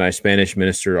my Spanish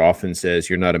minister often says,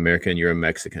 "You're not American, you're a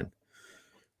Mexican."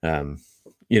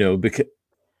 You know, because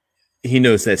he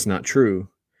knows that's not true.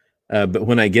 But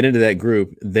when I get into that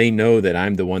group, they know that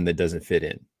I'm the one that doesn't fit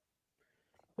in.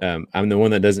 I'm the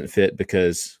one that doesn't fit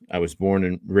because I was born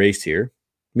and raised here.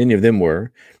 Many of them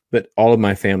were, but all of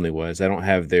my family was. I don't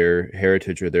have their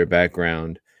heritage or their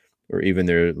background or even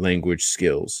their language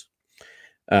skills.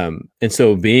 And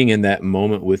so being in that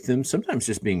moment with them, sometimes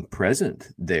just being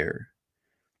present there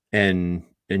and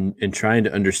trying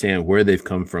to understand where they've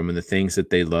come from and the things that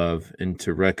they love, and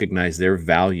to recognize their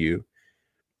value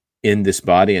in this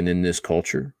body and in this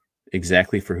culture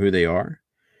exactly for who they are.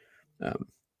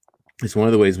 It's one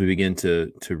of the ways we begin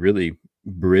to really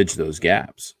bridge those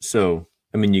gaps. So,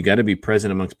 I mean, you got to be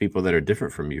present amongst people that are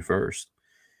different from you first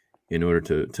in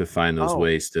order to find those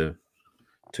ways to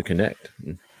connect.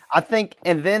 I think,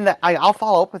 and then I'll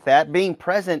follow up with that, being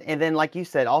present. And then, like you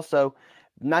said, also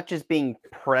not just being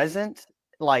present,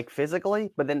 like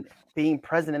physically, but then being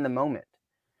present in the moment.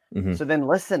 Mm-hmm. So then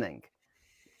listening,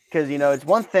 because, you know, it's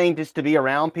one thing just to be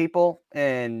around people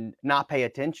and not pay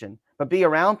attention, but be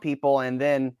around people. And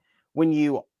then when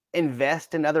you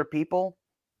invest in other people,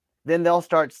 then they'll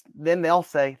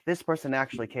say, this person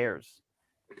actually cares.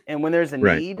 And when there's a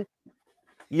need,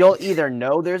 you'll either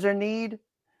know there's a need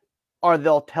or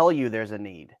they'll tell you there's a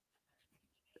need.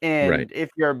 And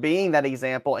if you're being that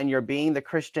example and you're being the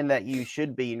Christian that you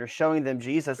should be, and you're showing them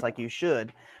Jesus like you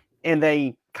should, and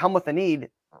they come with a need,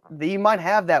 you might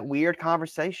have that weird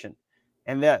conversation,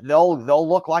 and they'll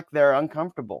look like they're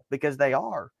uncomfortable, because they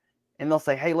are. And they'll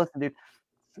say, hey, listen, dude,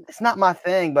 it's not my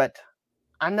thing, but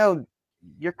I know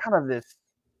you're kind of this,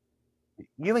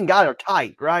 you and God are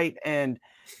tight, right? And,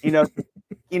 you know,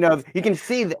 you can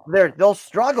see that they'll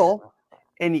struggle,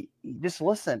 and you just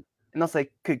listen. And they'll say,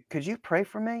 could you pray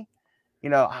for me? You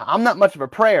know, I'm not much of a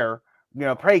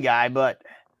pray guy, but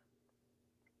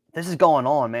this is going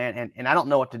on, man. And I don't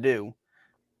know what to do.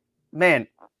 Man,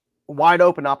 wide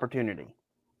open opportunity.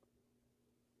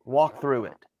 Walk through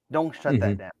it. Don't shut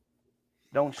that down.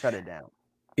 Don't shut it down.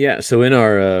 Yeah. So in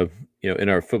our, in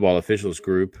our football officials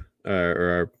group,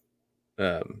 or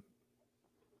our,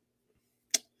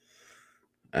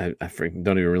 I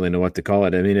don't even really know what to call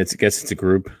it. I mean, I guess it's a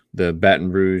group, the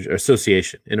Baton Rouge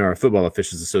Association, in our Football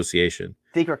Officials Association.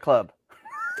 Secret club.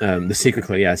 The secret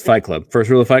club. Yeah, it's Fight Club. First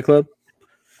rule of Fight Club.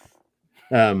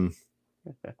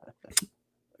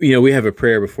 We have a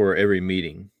prayer before every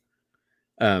meeting.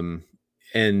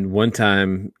 And one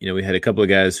time, we had a couple of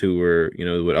guys who were,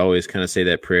 would always kind of say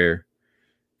that prayer.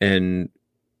 And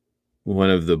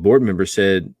one of the board members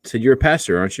said, you're a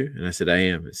pastor, aren't you? And I said, I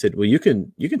am. I said, well, you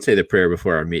can say the prayer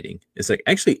before our meeting. It's like,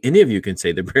 actually, any of you can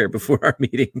say the prayer before our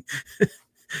meeting.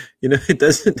 It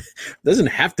doesn't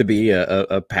have to be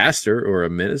a pastor or a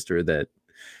minister that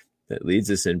leads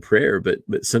us in prayer. But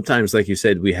sometimes, like you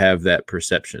said, we have that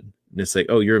perception. And it's like,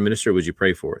 oh, you're a minister. Would you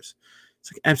pray for us?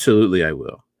 It's like, absolutely, I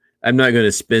will. I'm not going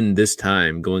to spend this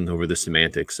time going over the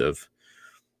semantics of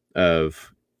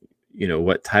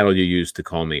what title you use to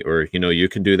call me, or, you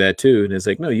can do that too. And it's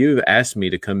like, no, you've asked me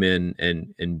to come in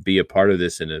and be a part of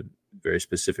this in a very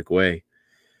specific way.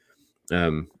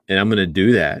 And I'm going to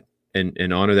do that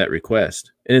and honor that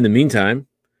request. And in the meantime,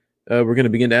 we're going to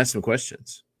begin to ask some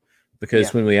questions,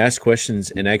 because when we ask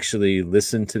questions and actually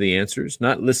listen to the answers,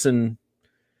 not listen,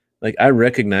 like, I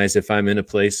recognize if I'm in a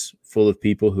place full of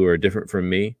people who are different from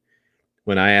me,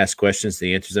 when I ask questions,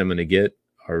 the answers I'm going to get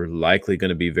are likely going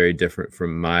to be very different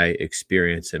from my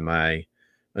experience and my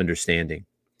understanding.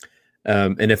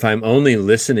 And if I'm only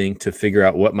listening to figure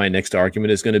out what my next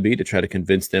argument is going to be to try to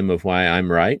convince them of why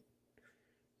I'm right,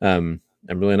 I'm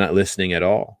really not listening at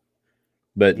all.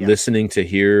 But Yeah. listening to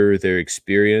hear their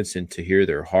experience and to hear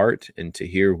their heart and to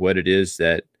hear what it is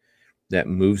that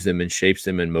moves them and shapes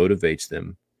them and motivates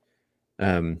them,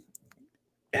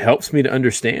 helps me to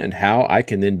understand how I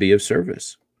can then be of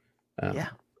service. Yeah.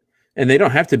 And they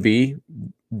don't have to be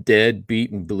dead,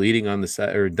 beaten, bleeding on the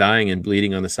side, or dying and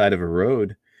bleeding on the side of a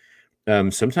road.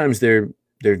 Sometimes they're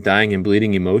dying and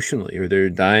bleeding emotionally, or they're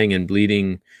dying and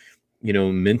bleeding,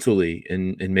 mentally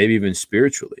and maybe even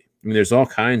spiritually. I mean, there's all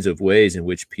kinds of ways in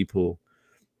which people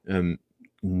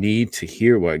need to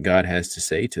hear what God has to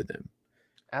say to them.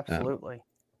 Absolutely.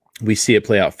 We see it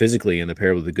play out physically in the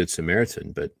parable of the Good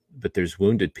Samaritan, but there's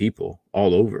wounded people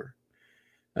all over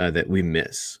that we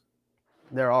miss.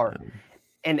 There are.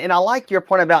 And I like your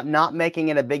point about not making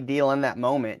it a big deal in that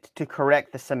moment to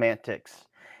correct the semantics.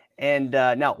 And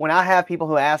now when I have people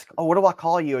who ask, oh, what do I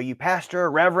call you? Are you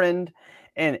pastor, reverend?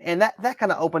 And that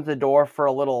kind of opens the door for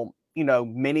a little,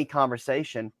 mini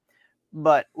conversation.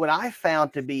 But what I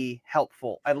found to be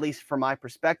helpful, at least from my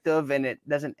perspective, and it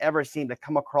doesn't ever seem to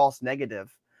come across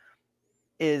negative,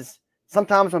 is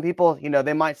sometimes when people,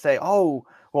 they might say, oh,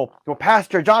 well,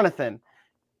 Pastor Jonathan.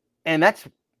 And that's,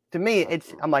 to me,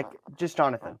 I'm like, just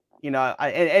Jonathan,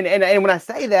 and when I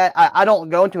say that, I don't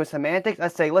go into a semantics. I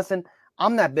say, listen,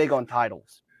 I'm not big on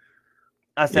titles.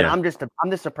 I said, Yeah. I'm just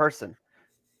a person.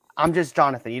 I'm just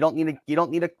Jonathan. You don't need to,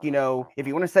 if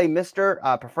you want to say Mr.,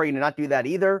 I prefer you to not do that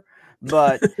either.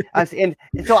 But and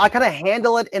so I kind of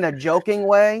handle it in a joking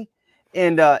way,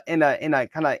 and in a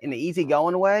kind of in an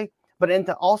easygoing way. But then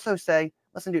to also say,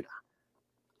 listen, dude,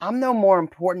 I'm no more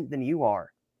important than you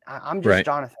are. I'm just Right.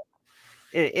 Jonathan.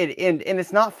 And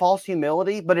it's not false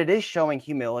humility, but it is showing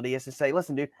humility, is to say,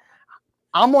 listen, dude,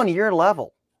 I'm on your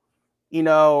level, and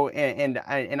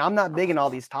I'm not big in all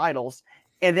these titles.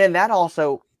 And then that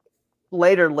also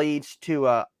later leads to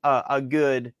a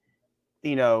good,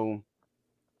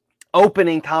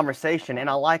 opening conversation. And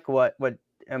I like what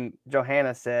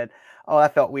Johanna said. Oh,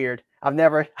 that felt weird. I've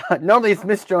never, normally it's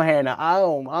Miss Johanna.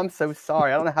 Oh, I'm so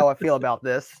sorry. I don't know how I feel about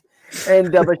this.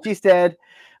 And, but she said,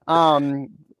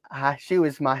 she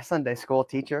was my Sunday school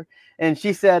teacher. And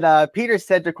she said, Peter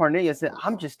said to Cornelius,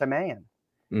 I'm just a man.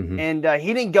 Mm-hmm. And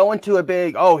he didn't go into a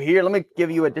big, here, let me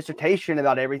give you a dissertation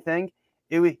about everything.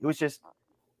 It was just,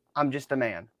 I'm just a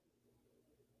man.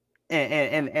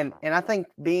 And I think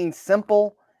being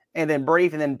simple and then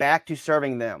brief and then back to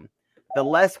serving them. The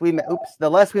less we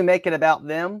make it about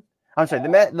them. I'm sorry,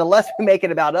 the less we make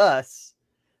it about us,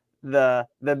 the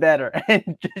better.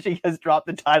 And she has dropped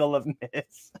the title of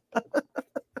Miss.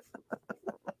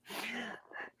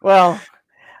 Well,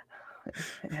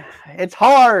 it's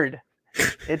hard.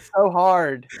 It's so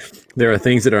hard. There are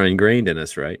things that are ingrained in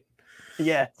us, right?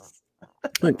 Yes.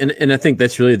 And I think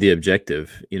that's really the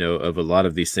objective, of a lot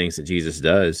of these things that Jesus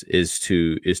does is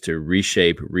to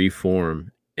reshape,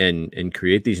 reform, and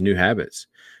create these new habits.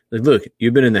 Like, look,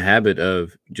 you've been in the habit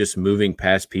of just moving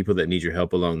past people that need your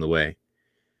help along the way.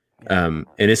 And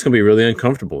it's going to be really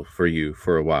uncomfortable for you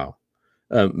for a while.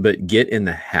 But get in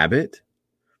the habit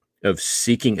of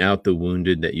seeking out the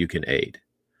wounded that you can aid.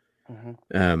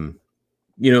 Mm-hmm.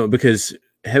 Because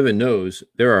heaven knows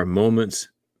there are moments,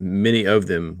 many of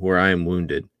them, where I am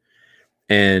wounded.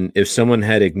 And if someone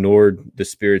had ignored the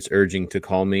Spirit's urging to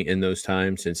call me in those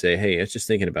times and say, hey, I was just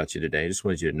thinking about you today, I just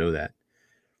wanted you to know that.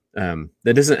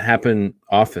 That doesn't happen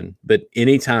often, but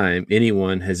anytime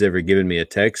anyone has ever given me a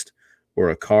text or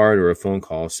a card or a phone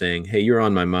call saying, hey, you're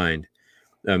on my mind,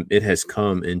 it has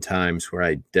come in times where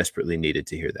I desperately needed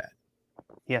to hear that.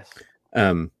 Yes.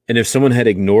 And if someone had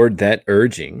ignored that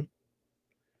urging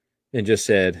and just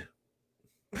said,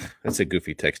 that's a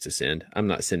goofy text to send, I'm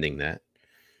not sending that,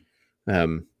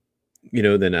 then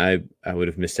I would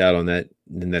have missed out on that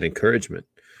encouragement.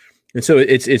 And so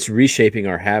it's reshaping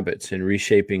our habits and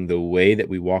reshaping the way that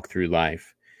we walk through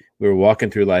life. We're walking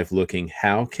through life looking,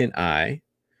 how can I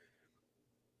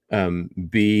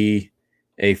be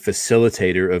a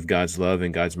facilitator of God's love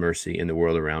and God's mercy in the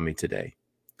world around me today?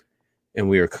 And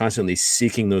we are constantly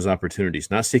seeking those opportunities,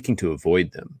 not seeking to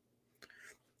avoid them.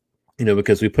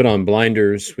 Because we put on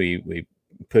blinders, we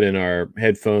put in our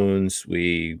headphones,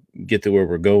 we get to where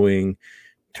we're going,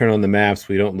 turn on the maps,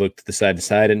 we don't look to the side to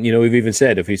side. And, we've even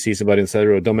said, if we see somebody on the side of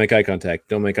the road, don't make eye contact.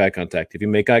 Don't make eye contact. If you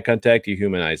make eye contact, you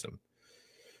humanize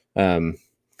them.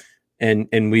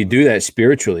 And we do that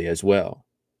spiritually as well,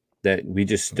 that we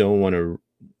just don't want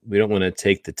to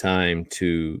take the time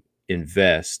to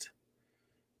invest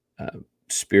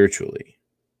spiritually,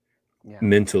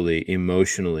 mentally,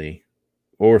 emotionally,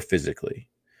 or physically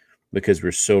because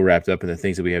we're so wrapped up in the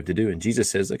things that we have to do. And Jesus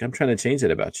says, like, I'm trying to change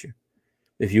that about you.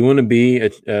 If you want to be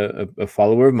a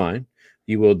follower of mine,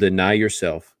 you will deny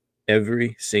yourself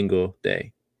every single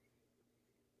day.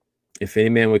 If any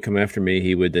man would come after me,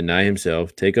 he would deny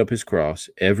himself, take up his cross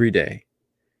every day,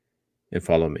 and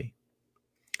follow me.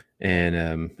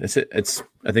 And that's it.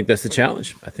 I think that's the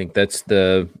challenge. I think that's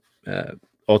the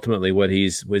ultimately what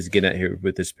he's getting at here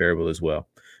with this parable as well.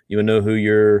 You want to know who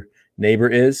your neighbor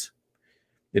is?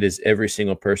 It is every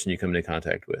single person you come into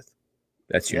contact with.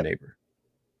 That's your neighbor.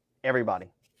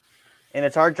 Everybody. And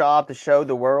it's our job to show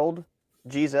the world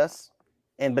Jesus.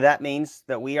 But that means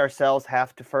that we ourselves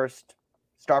have to first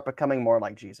start becoming more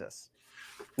like Jesus.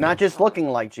 Not just looking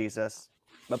like Jesus,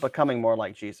 but becoming more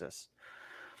like Jesus.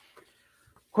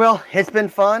 Well, it's been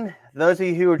fun. Those of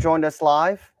you who joined us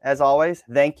live, as always,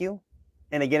 thank you.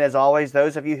 And again, as always,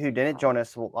 those of you who didn't join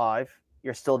us live,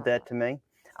 you're still dead to me.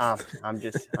 I'm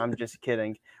just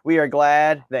kidding. We are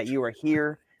glad that you are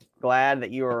here. Glad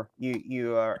that you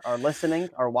are listening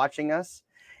or watching us.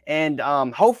 And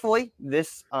hopefully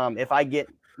this, if I get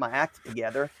my act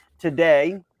together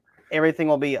today, everything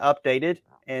will be updated.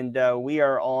 And we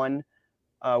are on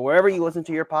wherever you listen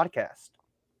to your podcast.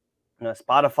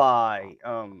 Spotify,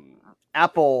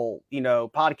 Apple,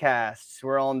 podcasts.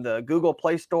 We're on the Google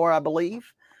Play Store, I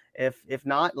believe. If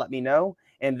not, let me know.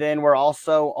 And then we're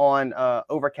also on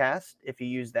Overcast, if you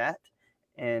use that,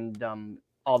 and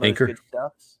all those Anchor. Good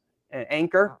stuff. And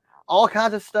Anchor, all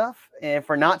kinds of stuff. And if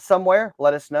we're not somewhere,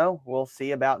 let us know. We'll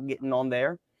see about getting on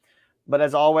there. But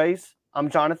as always, I'm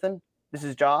Jonathan. This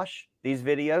is Josh. These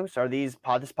videos or this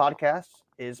podcast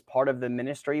is part of the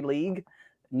Ministry League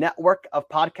network of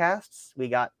podcasts. We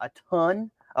got a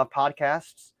ton of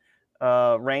podcasts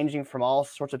ranging from all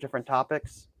sorts of different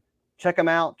topics. Check them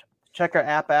out. Check our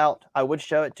app out. I would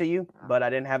show it to you, but I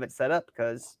didn't have it set up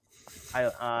because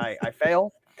I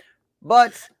fail.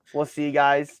 But we'll see you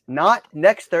guys not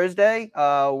next Thursday.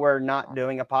 We're not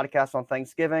doing a podcast on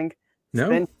Thanksgiving. No.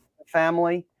 Spend with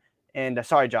family. And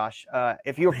sorry, Josh,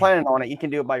 if you were planning on it, you can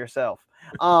do it by yourself.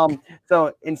 And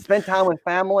spend time with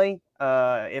family.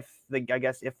 If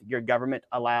your government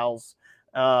allows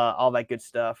all that good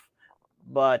stuff.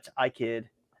 But I kid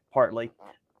partly,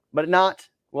 but not.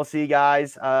 We'll see you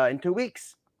guys in 2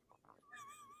 weeks.